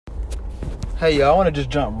Hey, y'all, I want to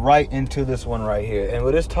just jump right into this one right here. And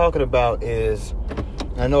what it's talking about is,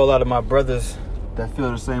 I know a lot of my brothers that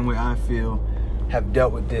feel the same way I feel have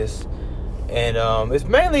dealt with this. And it's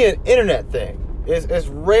mainly an internet thing. It's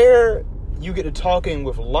rare you get to talking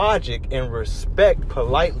with logic and respect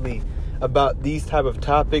politely about these type of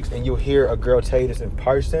topics and you'll hear a girl tell you this in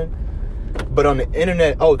person. But on the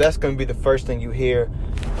internet, that's going to be the first thing you hear.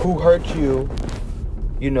 Who hurt you?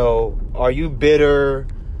 You know, are you bitter?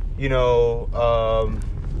 You know,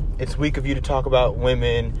 it's weak of you to talk about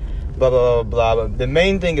women, blah, blah, blah, blah. The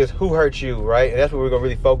main thing is who hurt you, right? And that's what we're going to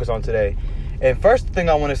really focus on today. And first thing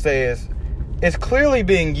I want to say is it's clearly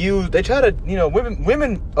being used. They try to,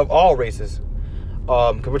 women of all races,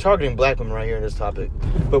 because we're targeting black women right here in this topic.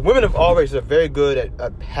 But women of all races are very good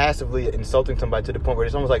at passively insulting somebody to the point where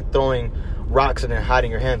it's almost like throwing rocks and then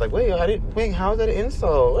hiding your hands. Like, wait, how's that an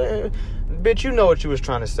insult? Bitch, you know what you was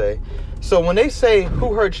trying to say. So when they say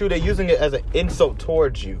who hurt you, they're using it as an insult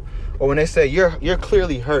towards you. Or when they say you're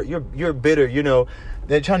clearly hurt, you're bitter,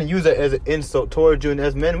 they're trying to use it as an insult towards you. And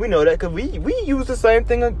as men, we know that because we use the same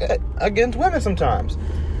thing against women sometimes,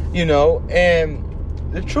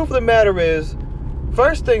 And the truth of the matter is,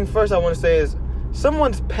 first thing first I want to say is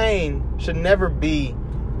someone's pain should never be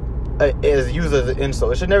as used as an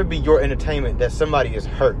insult. It should never be your entertainment that somebody is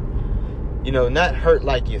hurt. Not hurt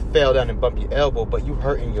like you fell down and bumped your elbow, but you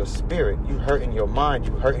hurt in your spirit. You hurt in your mind.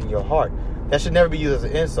 You hurt in your heart. That should never be used as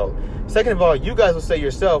an insult. Second of all, you guys will say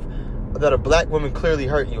yourself that a black woman clearly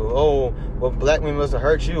hurt you. Oh, well, black women must have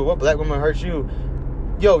hurt you. What black woman hurt you?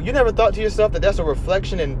 Yo, you never thought to yourself that that's a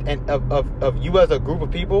reflection of you as a group of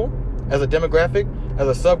people, as a demographic, as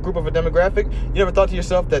a subgroup of a demographic? You never thought to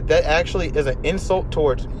yourself that actually is an insult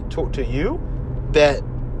to you? That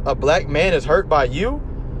a black man is hurt by you?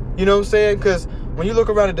 You know what I'm saying? Because when you look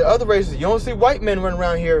around at the other races, you don't see white men running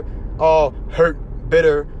around here all hurt,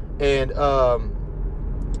 bitter, and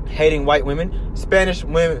hating white women. Spanish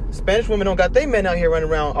women don't got their men out here running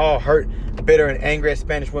around all hurt, bitter, and angry at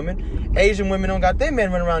Spanish women. Asian women don't got their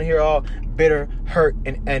men running around here all bitter, hurt,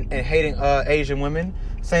 and hating Asian women.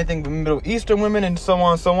 Same thing with Middle Eastern women and so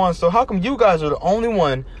on, so on. So how come you guys are the only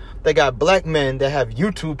one that got black men that have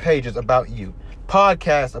YouTube pages about you?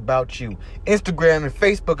 Podcasts about you, Instagram and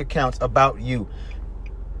Facebook accounts about you.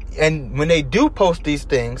 And when they do post these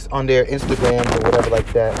things on their Instagram or whatever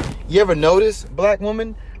like that, you ever notice, black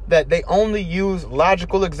women, that they only use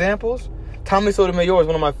logical examples? Tommy Sotomayor is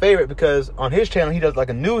one of my favorite because on his channel, he does like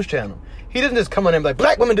a news channel. He doesn't just come on and be like,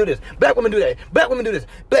 black women do this, black women do that, black women do this.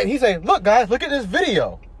 He's saying, look guys, look at this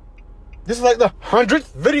video. This is like the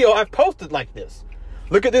 100th video I've posted like this.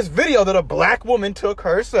 Look at this video that a black woman took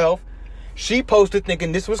herself. She posted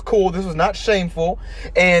thinking this was cool, this was not shameful,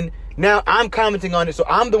 and now I'm commenting on it, so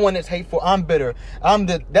I'm the one that's hateful, I'm bitter.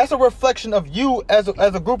 That's a reflection of you as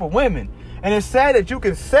a group of women. And it's sad that you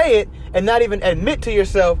can say it and not even admit to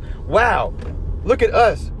yourself, wow, look at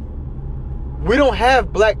us. We don't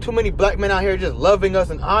have too many black men out here just loving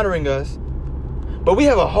us and honoring us. But we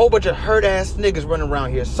have a whole bunch of hurt-ass niggas running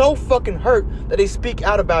around here. So fucking hurt that they speak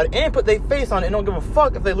out about it and put their face on it and don't give a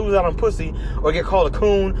fuck if they lose out on pussy or get called a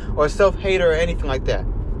coon or a self-hater or anything like that.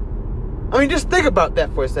 I mean, just think about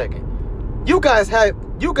that for a second. You guys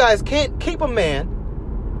can't keep a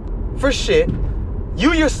man for shit.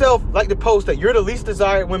 You yourself like to post that you're the least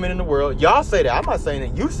desired women in the world. Y'all say that. I'm not saying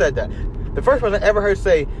that. You said that. The first person I ever heard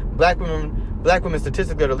say black women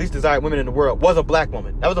statistically are the least desired women in the world was a black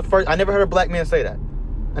woman. That was the first. I never heard a black man say that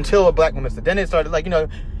until a black woman said. Then it started like, you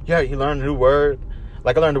learned a new word.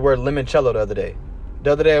 Like I learned the word limoncello the other day.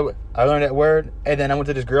 The other day I learned that word, and then I went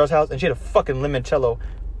to this girl's house and she had a fucking limoncello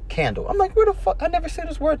candle. I'm like, where the fuck? I never said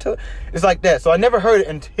this word till it's like that. So I never heard it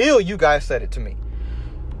until you guys said it to me.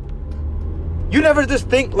 You never just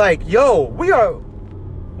think like, yo,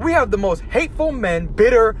 we have the most hateful men,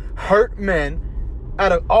 bitter, hurt men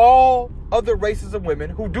out of all other races of women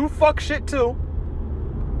who do fuck shit too.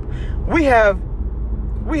 We are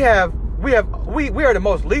the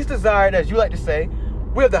most least desired, as you like to say.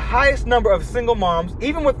 We have the highest number of single moms.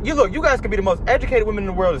 Even with you guys can be the most educated women in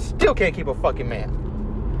the world and still can't keep a fucking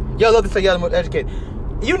man. Y'all love to say y'all the most educated.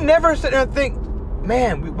 You never sit there and think,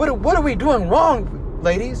 man, what are we doing wrong,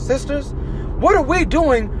 ladies, sisters? What are we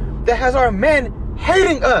doing that has our men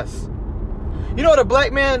hating us? You know what a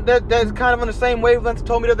black man that's kind of on the same wavelength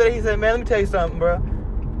told me the other day? He said, man, let me tell you something, bro.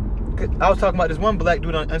 I was talking about this one black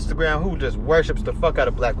dude on Instagram who just worships the fuck out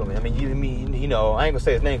of black women. I mean, I ain't gonna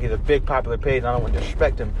say his name. He's a big popular page, and I don't want to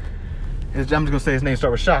disrespect him. I'm just gonna say his name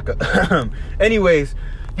starts with Shaka. Anyways,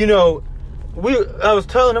 I was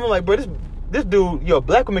telling him, I'm like, bro, this dude,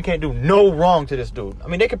 black women can't do no wrong to this dude. I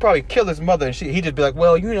mean, they could probably kill his mother and he'd just be like,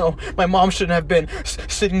 well, my mom shouldn't have been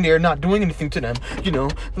sitting there not doing anything to them.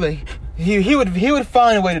 Like, he would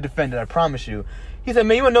find a way to defend it, I promise you. He said,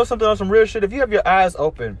 man, you want to know something on some real shit? If you have your eyes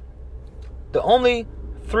open, the only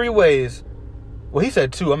 3 ways, well, he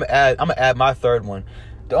said 2. I'm gonna add my third one.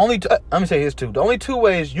 I'm gonna say his 2. The only 2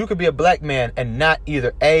 ways you could be a black man and not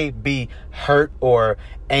either A, be hurt or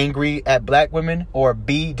angry at black women, or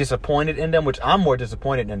B, disappointed in them, which I'm more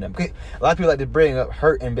disappointed in them. A lot of people like to bring up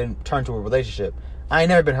hurt and been turned to a relationship. I ain't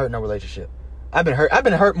never been hurt in a relationship. I've been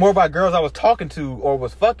hurt more by girls I was talking to or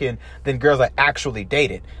was fucking than girls I actually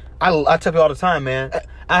dated. I tell people all the time, man,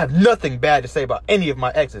 I have nothing bad to say about any of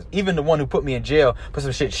my exes, even the one who put me in jail for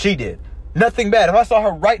some shit she did. Nothing bad. If I saw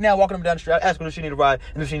her right now walking up and down the street, I'd ask her if she need a ride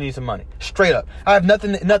and if she needs some money. Straight up. I have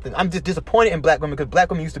nothing. I'm just disappointed in black women because black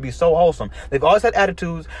women used to be so wholesome. They've always had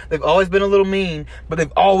attitudes. They've always been a little mean, but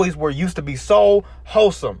they've always used to be so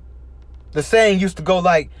wholesome. The saying used to go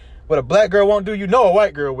like, what a black girl won't do, a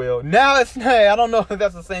white girl will. Now I don't know if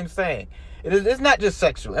that's the same saying. It's not just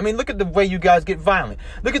sexual. I mean, look at the way you guys get violent.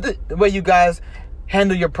 Look at the way you guys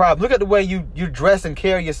handle your problems. Look at the way you dress and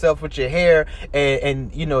carry yourself with your hair.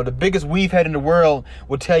 And the biggest weave head in the world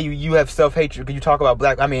will tell you have self-hatred because you talk about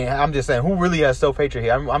black. I mean, I'm just saying, who really has self-hatred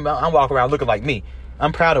here? I'm walking around looking like me.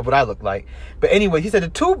 I'm proud of what I look like. But anyway, he said the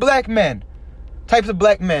 2 types of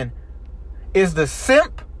black men is the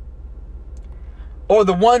simp or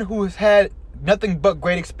the one who has had nothing but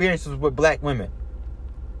great experiences with black women.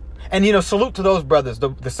 And, salute to those brothers,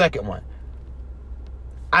 the second one.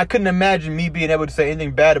 I couldn't imagine me being able to say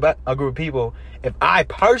anything bad about a group of people if I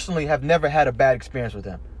personally have never had a bad experience with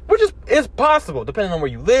them. Which is possible, depending on where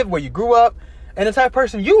you live, where you grew up, and the type of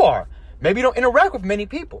person you are. Maybe you don't interact with many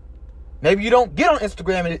people. Maybe you don't get on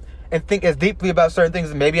Instagram and think as deeply about certain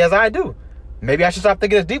things maybe as I do. Maybe I should stop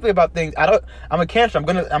thinking as deeply about things. I'm a Cancer.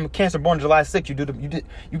 I'm a Cancer born July 6th.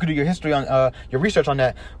 You could do your history on your research on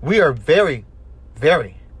that. We are very,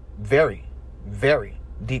 very, very, very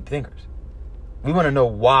deep thinkers. We want to know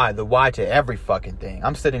why, the why to every fucking thing.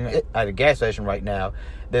 I'm sitting at a gas station right now.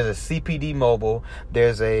 There's a CPD Mobile,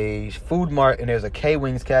 there's a Food Mart, and there's a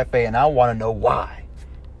K-Wings Cafe, and I want to know why.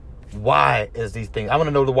 Why is these things? I want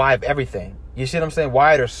to know the why of everything. You see what I'm saying?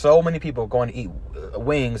 Why are there so many people going to eat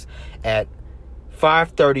wings at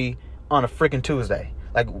 5:30 on a freaking Tuesday?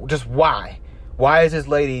 Like, just why? Why is this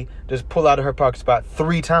lady just pull out of her parking spot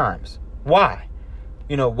 3 times? Why?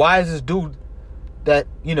 Why is this dude that,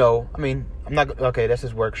 I mean, I'm not, okay, that's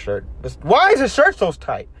his work shirt. But why is his shirt so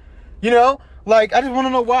tight? Like, I just want to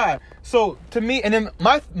know why. So, to me, and then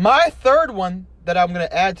my third one that I'm going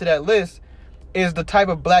to add to that list is the type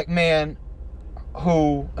of black man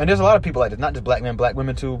who, and there's a lot of people like this, not just black men, black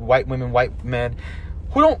women too, white women, white men,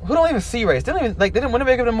 who don't even see race. They don't even, like, when they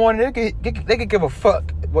wake up in the morning, they could give a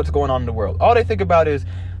fuck what's going on in the world. All they think about is,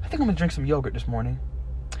 I think I'm going to drink some yogurt this morning.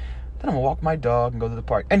 Then I'm going to walk my dog and go to the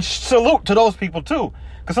park. And salute to those people too.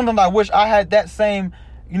 Because sometimes I wish I had that same,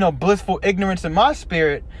 blissful ignorance in my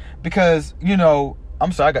spirit. Because,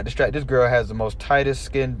 I'm sorry, I got distracted. This girl has the most tightest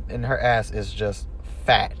skin and her ass is just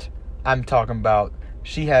fat. I'm talking about,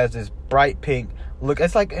 she has this bright pink look.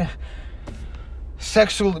 It's like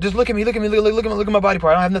sexual. Just look at me, look at my body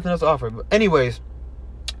part. I don't have nothing else to offer. But anyways,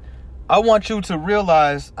 I want you to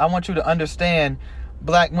realize, I want you to understand,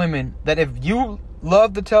 black women, that if you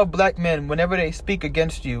love to tell black men whenever they speak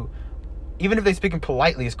against you, even if they speaking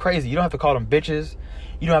politely, it's crazy. You don't have to call them bitches.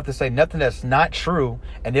 You don't have to say nothing that's not true.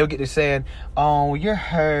 And they'll get to saying, oh, you're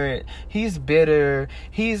hurt. He's bitter.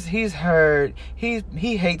 He's hurt. He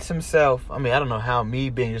hates himself. I mean, I don't know how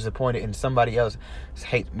me being disappointed in somebody else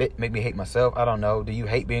make me hate myself. I don't know. Do you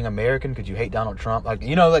hate being American? Could you hate Donald Trump? Like,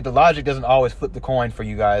 like the logic doesn't always flip the coin for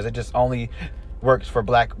you guys. It just only works for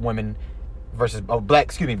black women versus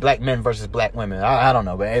black men versus black women. I don't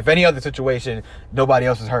know, but if any other situation, nobody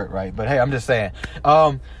else is hurt, right? But hey, I'm just saying,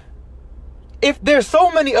 if there's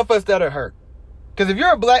so many of us that are hurt, because if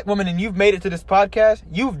you're a black woman and you've made it to this podcast,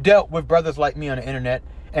 you've dealt with brothers like me on the internet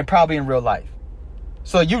and probably in real life,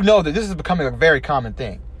 so you know that this is becoming a very common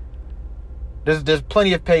thing. There's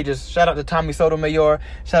plenty of pages. Shout out to Tommy Sotomayor.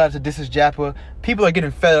 Shout out to This Is Japa. People are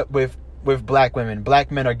getting fed up with black women.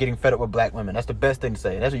 Black men are getting fed up with black women. That's the best thing to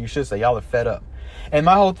say. That's what you should say. Y'all are fed up. And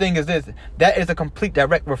my whole thing is this. That is a complete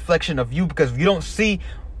direct reflection of you, because if you don't see,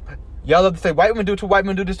 y'all love to say white women do it to white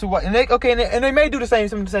men, do this to white, and they may do some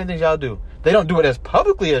of the same things y'all do. They don't do it as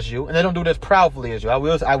publicly as you, and they don't do it as proudly as you. I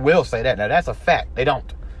will say that. Now that's a fact. They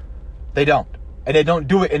don't. And they don't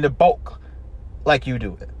do it in the bulk like you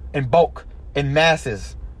do it. In bulk, in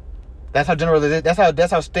masses. That's how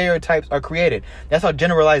that's how stereotypes are created. That's how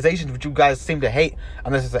generalizations, which you guys seem to hate,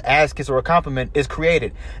 unless it's an ass kiss or a compliment, is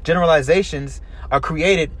created. Generalizations are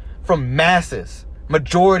created from masses,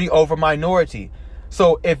 majority over minority.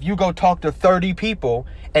 So if you go talk to 30 people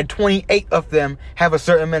and 28 of them have a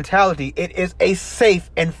certain mentality, it is a safe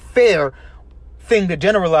and fair thing to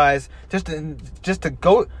generalize, just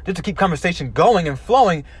to keep conversation going and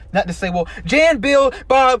flowing, not to say, well, Jan, Bill,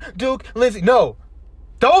 Bob, Duke, Lindsay. No.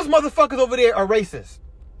 Those motherfuckers over there are racist.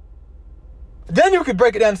 Then you could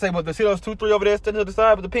break it down and say, well, see those 2, 3 over there standing to the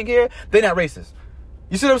side with the pink hair? They're not racist.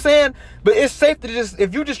 You see what I'm saying? But it's safe to just,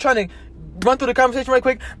 if you're just trying to run through the conversation right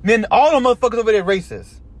quick, then all the motherfuckers over there are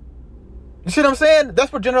racist. You see what I'm saying?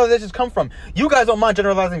 That's where generalizations come from. You guys don't mind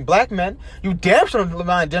generalizing black men. You damn sure don't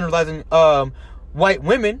mind generalizing white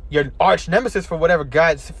women, your arch nemesis for whatever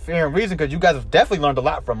God's fair reason, because you guys have definitely learned a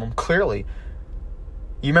lot from them, clearly.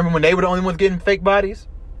 You remember when they were the only ones getting fake bodies?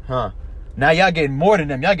 Huh. Now y'all getting more than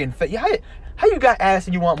them. Y'all getting fake. How you got ass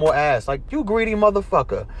and you want more ass? Like, you greedy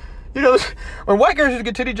motherfucker. You know, when white girls used to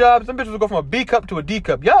get titty jobs, some bitches would go from a B cup to a D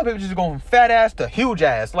cup. Y'all bitches just going from fat ass to huge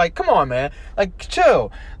ass. Like, come on, man. Like,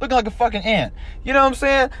 chill. Looking like a fucking ant. You know what I'm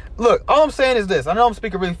saying? Look, all I'm saying is this. I know I'm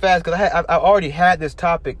speaking really fast because I've already had this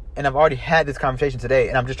topic and I've already had this conversation today,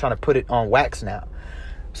 and I'm just trying to put it on wax now.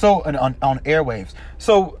 So, on airwaves.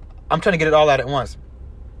 So, I'm trying to get it all out at once.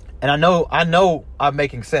 And I know I'm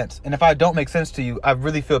making sense. And if I don't make sense to you, I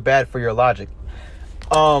really feel bad for your logic.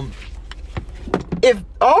 If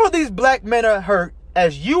all of these black men are hurt,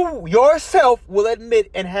 as you yourself will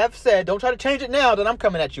admit and have said, don't try to change it now that I'm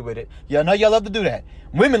coming at you with it. Y'all know y'all love to do that.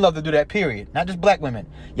 Women love to do that, period. Not just black women.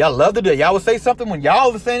 Y'all love to do it. Y'all will say something when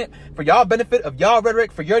y'all are saying it for y'all benefit, of y'all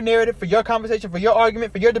rhetoric, for your narrative, for your conversation, for your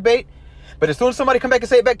argument, for your debate. But as soon as somebody come back and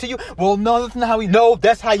say it back to you, well, no, that's not how we know.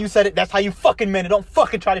 That's how you said it. That's how you fucking meant it. Don't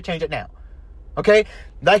fucking try to change it now. Okay?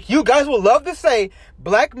 Like you guys will love to say,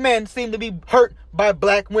 black men seem to be hurt by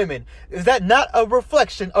black women. Is that not a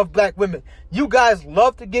reflection of black women? You guys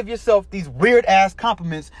love to give yourself these weird ass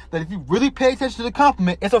compliments that if you really pay attention to the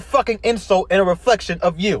compliment, it's a fucking insult and a reflection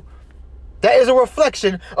of you. That is a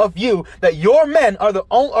reflection of you, that your men are the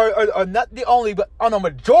only, are not the only, but on a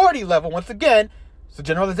majority level, once again, it's a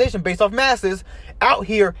generalization based off masses, out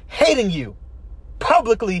here hating you.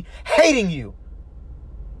 Publicly hating you.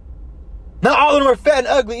 Not all of them are fat and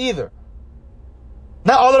ugly either.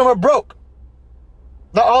 Not all of them are broke.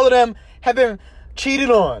 Not all of them have been cheated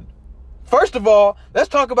on. First of all, let's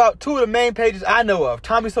talk about two of the main pages I know of.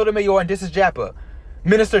 Tommy Sotomayor and This Is Jappa.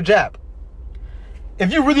 Minister Jap.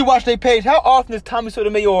 If you really watch their page, how often does Tommy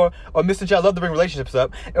Sotomayor or Mr. Jap, love to bring relationships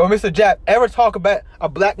up, or Mr. Jap ever talk about a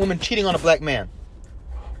black woman cheating on a black man?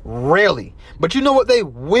 Rarely. But you know what they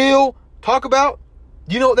will talk about?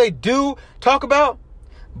 You know what they do talk about?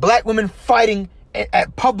 Black women fighting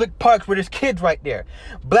at public parks where there's kids right there.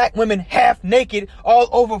 Black women half naked all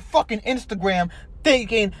over fucking Instagram,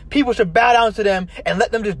 thinking people should bow down to them and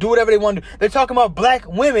let them just do whatever they want to do. They're talking about black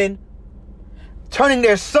women turning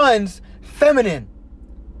their sons feminine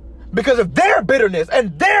because of their bitterness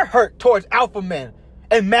and their hurt towards alpha men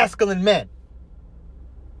and masculine men.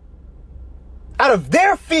 Out of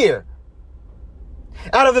their fear.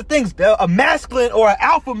 Out of the things a masculine or an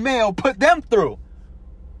alpha male put them through.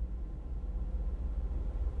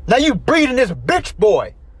 Now you breeding this bitch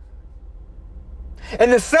boy.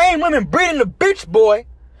 And the same women breeding the bitch boy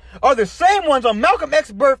are the same ones on Malcolm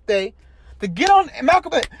X's birthday to get on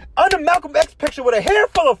under Malcolm X's picture with a hair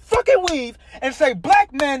full of fucking weave and say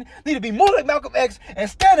black men need to be more like Malcolm X and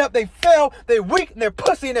stand up, they fail, they're weak, and they're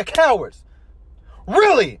pussy, and they're cowards.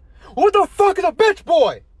 Really? What the fuck is a bitch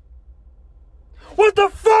boy? What the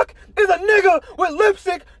fuck is a nigga with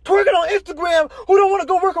lipstick twerking on Instagram who don't want to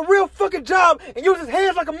go work a real fucking job and use his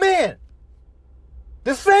hands like a man?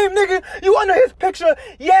 The same nigga, you under his picture,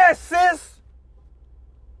 yeah, sis.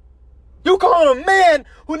 You calling a man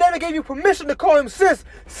who never gave you permission to call him sis.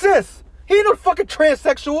 Sis. He ain't no fucking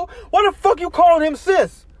transsexual. Why the fuck you calling him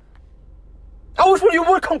sis? I wish one of you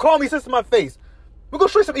would come call me sis in my face. We're gonna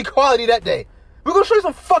show you some equality that day. We're gonna show you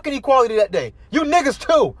some fucking equality that day. You niggas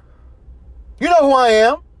too. You know who I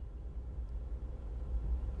am.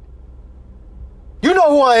 You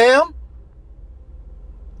know who I am.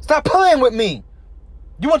 Stop playing with me.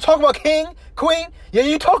 You want to talk about king, queen? Yeah,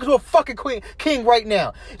 you talking to a fucking king right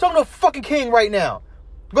now. You're talking to a fucking king right now.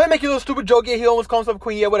 Go ahead and make your little stupid joke. Yeah, he almost calls himself a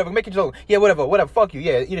queen. Yeah, whatever. Make your joke. Yeah, whatever. Fuck you.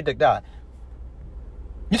 Yeah, eat a dick, die.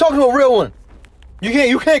 You're talking to a real one.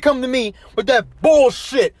 You can't come to me with that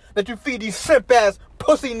bullshit that you feed these simp ass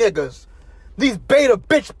pussy niggas. These beta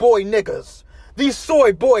bitch boy niggas. These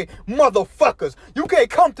soy boy motherfuckers. You can't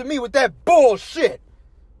come to me with that bullshit.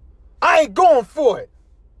 I ain't going for it.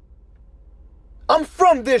 I'm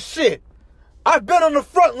from this shit. I've been on the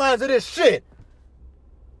front lines of this shit.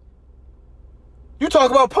 You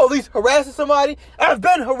talk about police harassing somebody? I've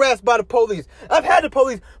been harassed by the police. I've had the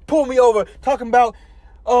police pull me over talking about,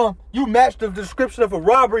 you matched the description of a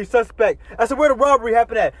robbery suspect. I said, where the robbery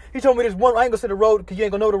happened at? He told me there's one, I ain't gonna say the road because you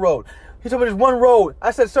ain't gonna know the road. He told me there's one road.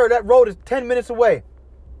 I said, sir, that road is 10 minutes away.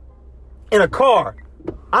 In a car.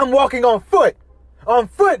 I'm walking on foot. On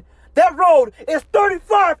foot. That road is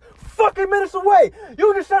 35 fucking minutes away.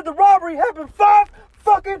 You just said the robbery happened 5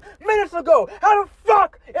 fucking minutes ago. How the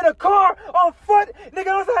fuck in a car on foot,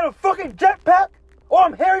 nigga, unless I had a fucking jetpack or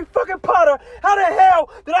I'm Harry fucking Potter, how the hell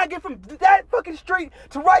did I get from that fucking street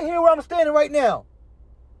to right here where I'm standing right now?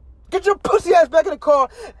 Get your pussy ass back in the car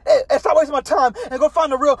and stop wasting my time and go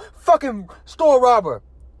find a real fucking store robber.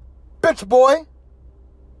 Bitch boy.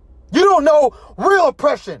 You don't know real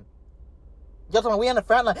oppression. Y'all talking about we on the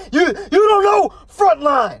front line. You don't know front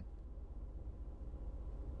line.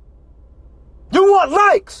 You want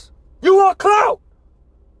likes. You want clout.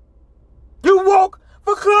 You woke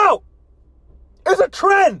for clout. It's a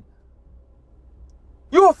trend.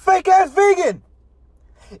 You a fake ass vegan.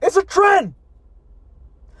 It's a trend.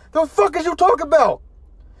 The fuck is you talking about?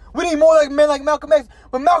 We need more like men like Malcolm X.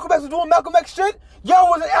 When Malcolm X was doing Malcolm X shit, y'all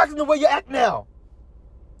wasn't acting the way you act now.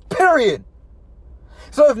 Period.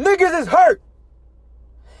 So if niggas is hurt,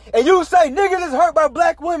 and you say niggas is hurt by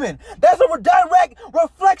black women, that's a direct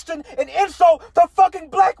reflection and insult to fucking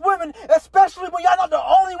black women, especially when y'all not the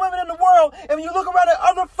only women in the world. And when you look around at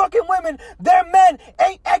other fucking women, their men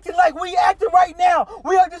ain't acting like we acting right now.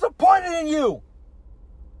 We are disappointed in you.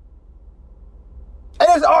 And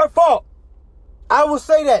it's our fault. I will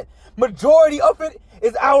say that. Majority of it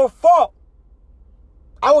is our fault.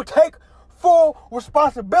 I will take full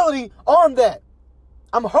responsibility on that.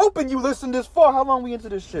 I'm hoping you listen this far. How long we into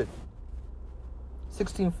this shit?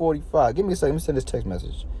 16:45. Give me a second. Let me send this text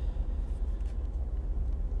message.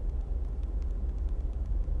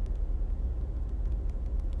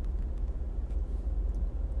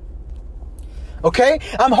 Okay?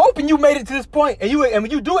 I'm hoping you made it to this point. And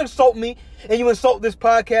when you do insult me and you insult this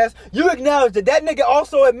podcast, you acknowledge that nigga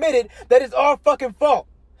also admitted that it's our fucking fault.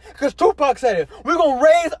 Because Tupac said it. We're going to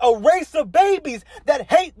raise a race of babies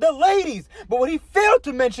that hate the ladies. But what he failed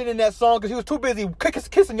to mention in that song, because he was too busy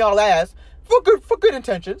kissing y'all ass for good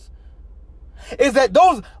intentions, is that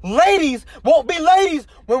those ladies won't be ladies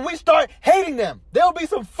when we start hating them. There'll be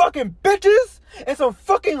some fucking bitches and some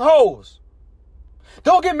fucking hoes.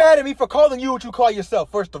 Don't get mad at me for calling you what you call yourself.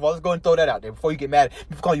 First of all, let's go and throw that out there before you get mad at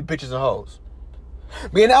me for calling you bitches and hoes.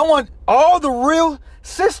 Man, I want all the real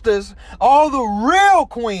sisters, all the real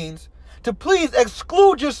queens to please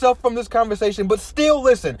exclude yourself from this conversation, but still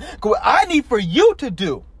listen. What I need for you to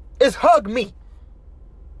do is hug me.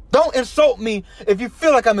 Don't insult me if you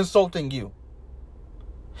feel like I'm insulting you.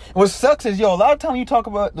 What sucks is, a lot of time you talk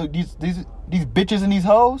about these bitches and these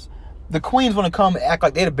hoes, the queens want to come and act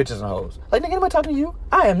like they're the bitches and hoes. Like, nigga, anybody talking to you?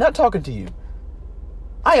 I am not talking to you.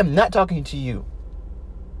 I am not talking to you.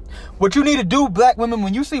 What you need to do, black women,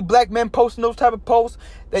 when you see black men posting those type of posts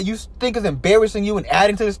that you think is embarrassing you and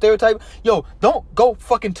adding to the stereotype, don't go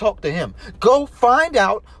fucking talk to him. Go find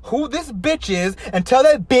out who this bitch is and tell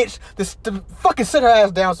that bitch to fucking sit her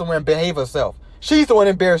ass down somewhere and behave herself. She's the one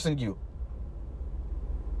embarrassing you.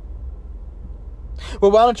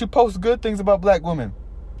 Well, why don't you post good things about black women?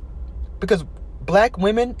 Because black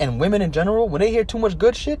women and women in general, when they hear too much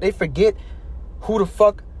good shit, they forget who the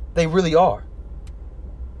fuck they really are.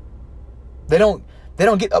 They don't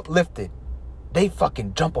get uplifted. They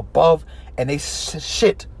fucking jump above and they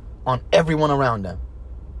shit on everyone around them.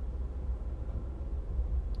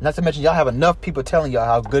 Not to mention, y'all have enough people telling y'all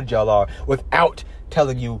how good y'all are without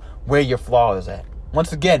telling you where your flaw is at.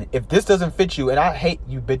 Once again, if this doesn't fit you, and I hate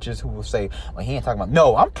you bitches who will say, well, he ain't talking about...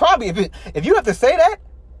 No, I'm probably... If you have to say that,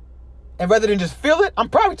 and rather than just feel it, I'm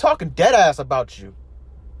probably talking dead ass about you.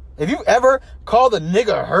 If you ever called a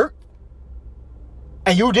nigga hurt,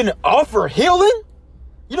 and you didn't offer healing,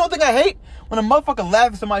 you don't think I hate when a motherfucker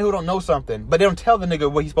laughs at somebody who don't know something, but they don't tell the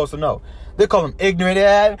nigga what he's supposed to know. They call him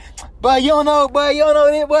ignorant. But you don't know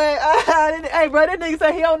that, boy. Hey, bro, that nigga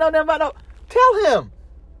say he don't know nothing about no. Tell him.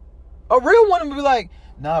 A real one would be like,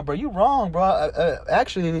 nah, bro, you wrong, bro.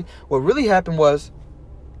 Actually, what really happened was,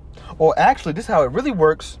 or actually, this is how it really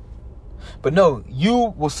works. But no,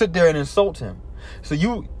 you will sit there and insult him. So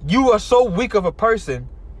you are so weak of a person.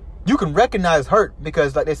 You can recognize hurt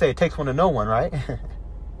because, like they say, it takes one to know one, right?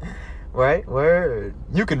 Right? Where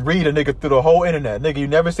you can read a nigga through the whole internet. Nigga you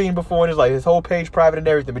never seen before, and it's like his whole page private and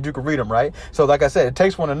everything, but you can read him, right? So, like I said, it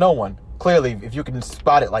takes one to know one. Clearly, if you can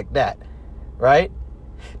spot it like that, right?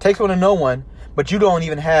 It takes one to know one, but you don't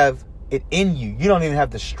even have it in you. You don't even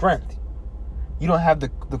have the strength. You don't have the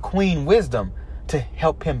queen wisdom to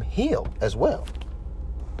help him heal as well.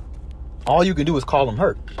 All you can do is call him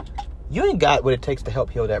hurt. You ain't got what it takes to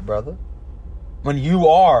help heal that brother. When you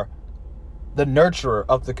are the nurturer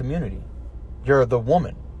of the community, you're the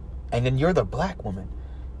woman, and then you're the black woman.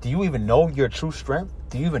 Do you even know your true strength?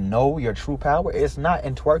 Do you even know your true power? It's not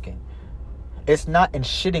in twerking. It's not in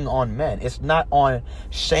shitting on men. It's not on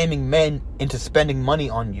shaming men into spending money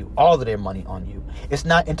on you, all of their money on you. It's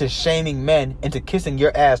not into shaming men into kissing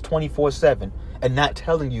your ass 24/7 and not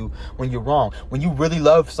telling you when you're wrong. When you really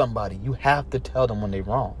love somebody, you have to tell them when they're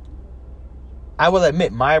wrong. I will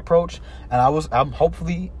admit my approach, and I'm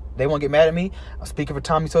hopefully they won't get mad at me. I'm speaking for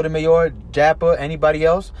Tommy Sotomayor, Jappa, anybody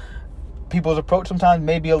else. People's approach sometimes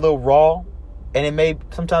may be a little raw, and it may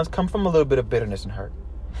sometimes come from a little bit of bitterness and hurt.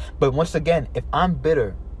 But once again, if I'm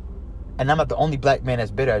bitter, and I'm not the only black man that's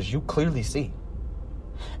bitter, as you clearly see,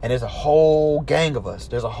 and there's a whole gang of us,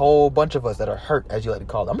 there's a whole bunch of us that are hurt, as you like to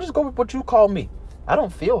call it. I'm just going with what you call me. I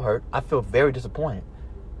don't feel hurt. I feel very disappointed.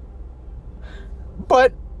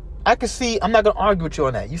 But I can see, I'm not going to argue with you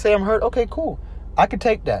on that. You say I'm hurt? Okay, cool. I can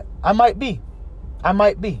take that. I might be.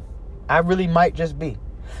 I really might just be.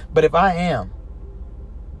 But if I am,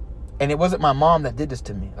 and it wasn't my mom that did this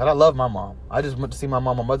to me, and I love my mom. I just went to see my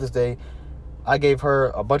mom on Mother's Day. I gave her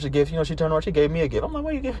a bunch of gifts. You know, she turned around, she gave me a gift. I'm like,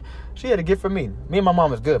 what you give? She had a gift for me. Me and my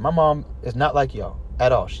mom is good. My mom is not like y'all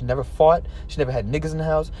at all. She never fought. She never had niggas in the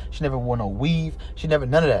house. She never wore no weave. None of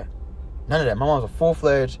that. My mom's a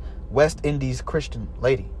full-fledged West Indies Christian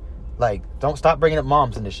lady. Like, don't stop bringing up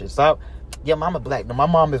moms and this shit. Stop. Yeah, mama black. No, my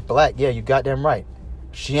mom is black. Yeah, you goddamn right.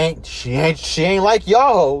 She ain't like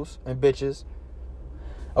y'all hoes and bitches.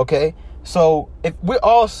 Okay? So, if we're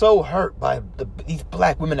all so hurt by these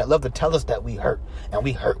black women that love to tell us that we hurt, and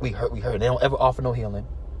we hurt, and they don't ever offer no healing,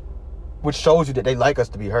 which shows you that they like us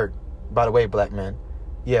to be hurt. By the way, black men,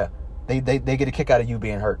 yeah, they get a kick out of you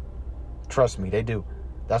being hurt. Trust me, they do.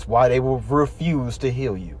 That's why they will refuse to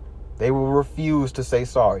heal you. They will refuse to say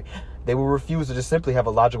sorry. They will refuse to just simply have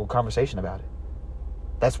a logical conversation about it.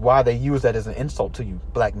 That's why they use that as an insult to you,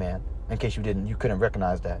 black man, in case you couldn't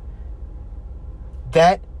recognize that.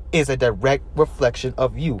 That is a direct reflection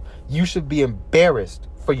of you. You should be embarrassed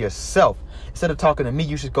for yourself. Instead of talking to me,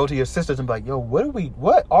 you should go to your sisters and be like, yo, what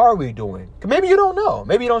are we doing? Maybe you don't know.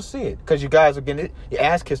 Maybe you don't see it. Because you guys are getting your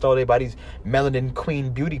ass kissed all day by these melanin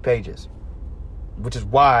queen beauty pages. Which is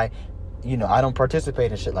why, I don't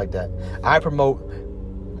participate in shit like that. I promote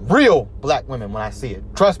real black women when I see it.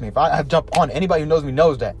 Trust me, if I jump on it, anybody who knows me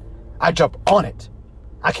knows that. I jump on it.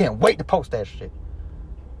 I can't wait to post that shit.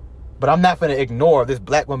 But I'm not going to ignore this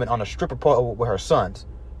black woman on a stripper pole with her sons,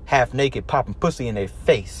 half naked, popping pussy in their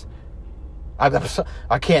face.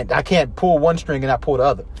 I can't pull one string and not pull the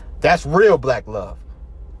other. That's real black love.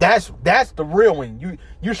 That's the real one.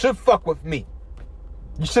 You should fuck with me.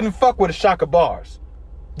 You shouldn't fuck with a Shaka Bars.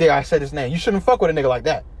 There, I said his name. You shouldn't fuck with a nigga like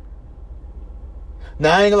that.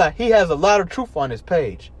 Now, I ain't gonna lie. He has a lot of truth on his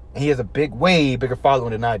page. And he has a way bigger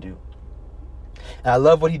following than I do. And I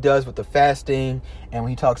love what he does with the fasting. And when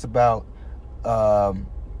he talks about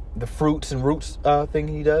the fruits and roots thing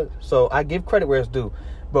he does. So I give credit where it's due.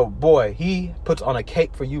 But boy, he puts on a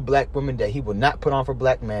cape for you black women that he would not put on for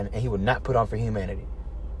black men. And he would not put on for humanity.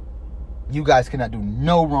 You guys cannot do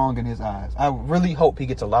no wrong in his eyes. I really hope he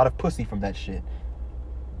gets a lot of pussy from that shit.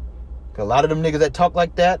 A lot of them niggas that talk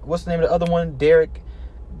like that. What's the name of the other one? Derek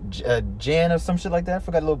Jan or some shit like that. I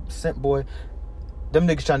forgot, a little simp boy. Them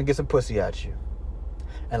niggas trying to get some pussy out you.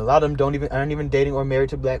 And a lot of them aren't even dating or married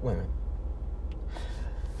to black women.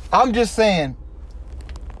 I'm just saying,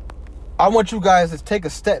 I want you guys to take a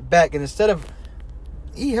step back and instead of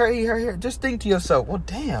eat her, just think to yourself, well,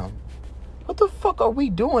 damn, what the fuck are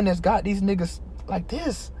we doing that's got these niggas like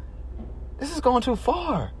this? This is going too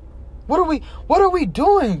far. What are we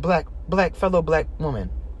doing, fellow black woman?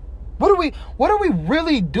 What are we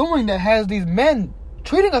really doing that has these men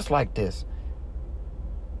treating us like this?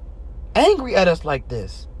 Angry at us like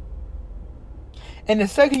this? And the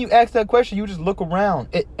second you ask that question, you just look around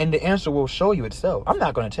and the answer will show you itself. I'm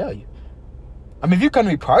not going to tell you. I mean, if you come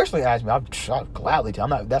to me personally ask me, I'll gladly tell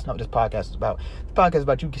you. That's not what this podcast is about. This podcast is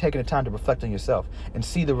about you taking the time to reflect on yourself and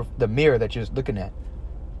see the mirror that you're looking at.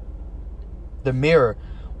 The mirror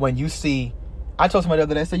when you see... I told somebody the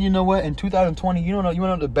other day, I said, you know what? In 2020, you want to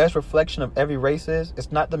know the best reflection of every race is?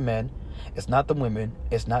 It's not the men. It's not the women.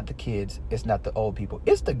 It's not the kids. It's not the old people.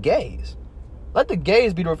 It's the gays. Let the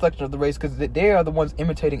gays be the reflection of the race because they are the ones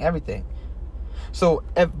imitating everything. So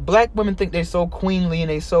if black women think they're so queenly and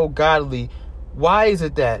they're so godly, why is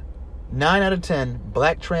it that 9 out of 10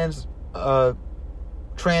 black trans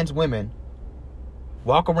women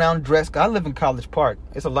walk around dressed. I live in College Park.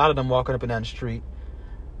 It's a lot of them walking up and down the street.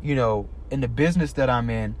 You know, in the business that I'm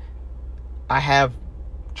in, I have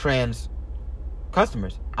trans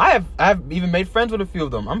customers. I have even made friends with a few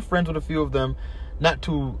of them. I'm friends with a few of them, not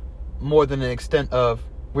to more than an extent of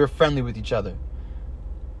we're friendly with each other.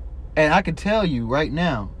 And I can tell you right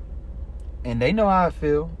now, and they know how I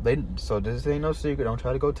feel. So this ain't no secret. Don't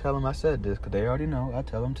try to go tell them I said this, because they already know. I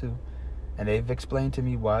tell them too. And they've explained to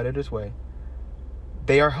me why they're this way.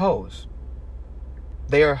 They are hoes.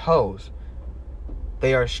 They are hoes.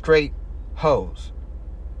 They are straight hoes.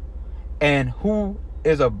 And who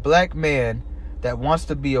is a black man that wants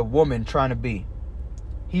to be a woman trying to be?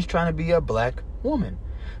 He's trying to be a black woman.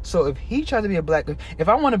 So if he tries to be a black... If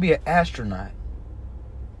I want to be an astronaut,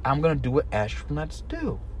 I'm going to do what astronauts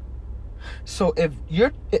do. So if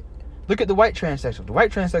you're... Look at the white transsexuals. The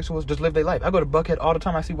white transsexuals just live their life. I go to Buckhead all the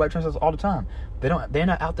time. I see white transsexuals all the time. They're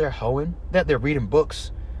not out there hoeing. They're reading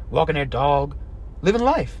books, walking their dog, living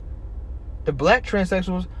life. The black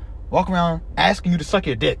transsexuals walk around asking you to suck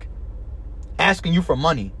your dick, asking you for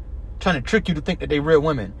money, trying to trick you to think that they're real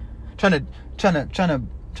women, trying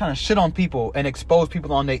to shit on people and expose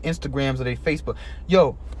people on their Instagrams or their Facebook.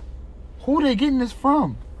 Yo, who are they getting this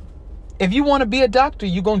from? If you want to be a doctor,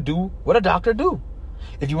 you're going to do what a doctor do.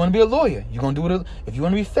 If you want to be a lawyer, you're going to do it. If you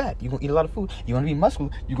want to be fat, you're going to eat a lot of food. You want to be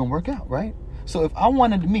muscular, you're going to work out, right? So if I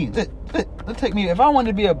wanted to be, if I wanted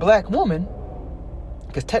to be a black woman,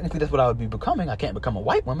 because technically that's what I would be becoming. I can't become a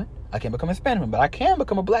white woman. I can't become a Hispanic woman, but I can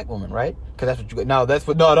become a black woman, right? Because that's what you get. No,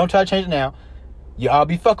 don't try to change it now. Y'all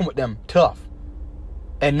be fucking with them tough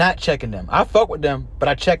and not checking them. I fuck with them, but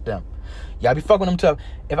I check them. Y'all be fucking with them tough.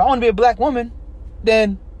 If I want to be a black woman,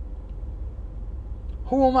 then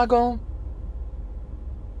who am I going?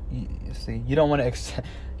 You see, you don't want to accept.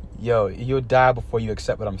 Yo, you'll die before you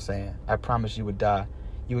accept what I'm saying. I promise you would die.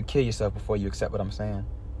 You would kill yourself before you accept what I'm saying.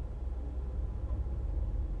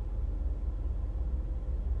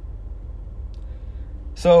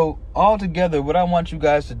 So, altogether, what I want you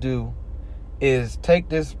guys to do is take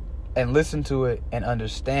this and listen to it and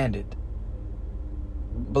understand it.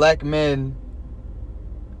 Black men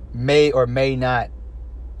may or may not,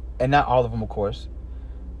 and not all of them, of course,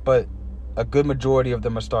 but a good majority of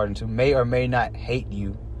them are starting to, may or may not hate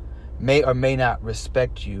you, may or may not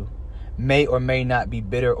respect you, may or may not be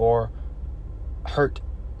bitter or hurt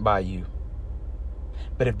by you.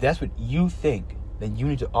 But if that's what you think, then you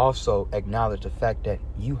need to also acknowledge the fact that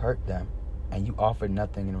you hurt them and you offered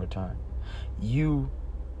nothing in return.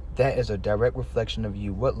 That is a direct reflection of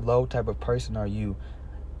you. What low type of person are you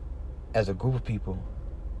as a group of people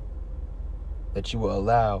that you will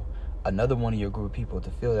allow another one of your group of people to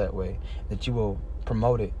feel that way, that you will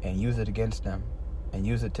promote it and use it against them and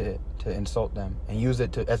use it to insult them and use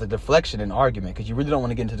it as a deflection in argument, because you really don't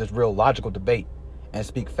want to get into this real logical debate and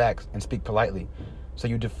speak facts and speak politely. So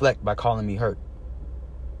you deflect by calling me hurt.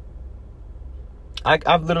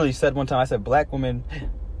 I've literally said one time, I said black women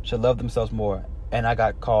should love themselves more, and I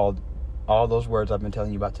got called all those words I've been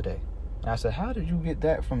telling you about today. And I said, how did you get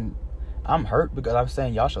that from? I'm hurt because I'm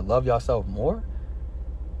saying y'all should love yourself more.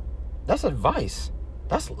 That's advice.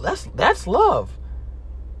 That's love.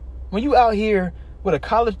 When you out here with a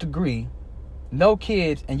college degree, no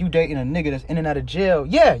kids, and you dating a nigga that's in and out of jail,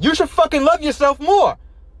 yeah, you should fucking love yourself more.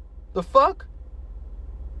 The fuck?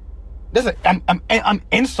 I'm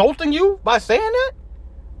insulting you by saying that?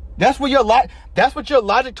 That's what your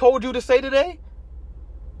logic told you to say today?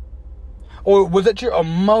 Or was it your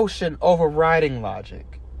emotion overriding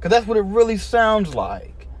logic? Because that's what it really sounds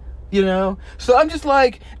like. You know? So I'm just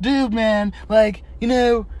like, dude, man, don't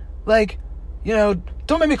make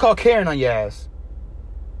me call Karen on your ass.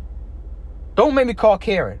 Don't make me call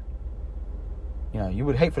Karen. You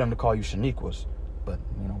would hate for them to call you Shaniquas. But,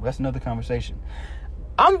 that's another conversation.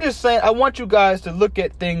 I'm just saying, I want you guys to look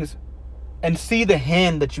at things and see the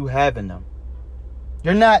hand that you have in them.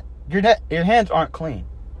 Your hands aren't clean.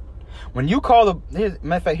 When you call matter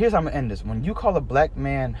of fact, here's how I'm going to end this. When you call a black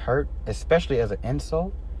man hurt, especially as an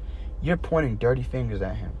insult, you're pointing dirty fingers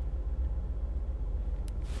at him.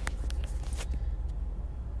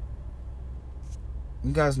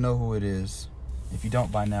 You guys know who it is. If you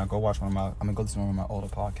don't by now, go watch go listen to one of my older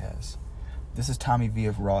podcasts. This is Tommy V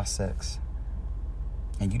of Raw Sex.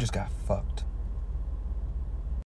 And you just got fucked.